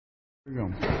We're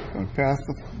going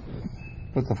to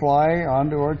put the fly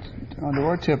onto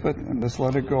our tippet and just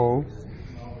let it go.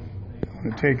 I'm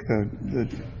going to take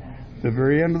the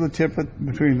very end of the tippet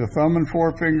between the thumb and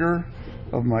forefinger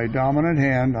of my dominant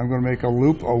hand. I'm going to make a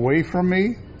loop away from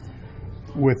me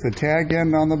with the tag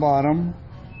end on the bottom,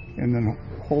 and then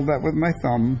hold that with my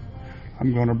thumb.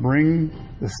 I'm going to bring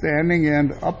the standing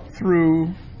end up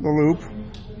through the loop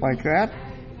like that,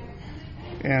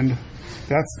 and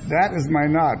that is my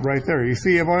knot right there. You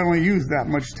see, I've only used that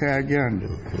much tag end.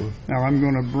 Now I'm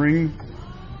going to bring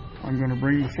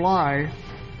the fly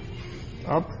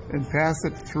up and pass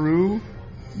it through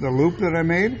the loop that I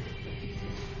made,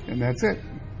 and that's it.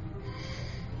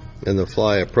 And the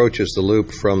fly approaches the loop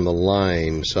from the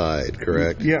line side,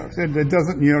 correct? Yeah, it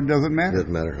doesn't, it doesn't matter.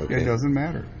 Doesn't matter, okay. It doesn't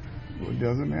matter. It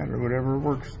doesn't matter. Whatever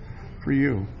works for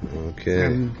you. Okay.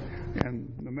 And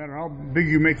no matter how big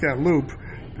you make that loop,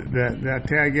 that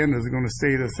tag end is going to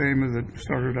stay the same as it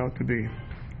started out to be.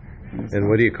 And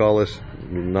what do you call this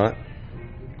knot?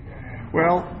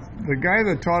 Well, the guy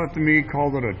that taught it to me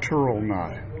called it a turtle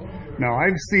knot. Now,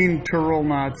 I've seen turtle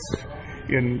knots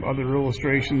in other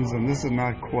illustrations, and this is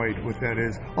not quite what that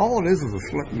is. All it is a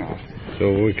slip knot.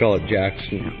 So we call it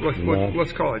Jack's knot.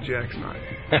 Let's call it Jack's knot.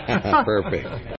 Perfect.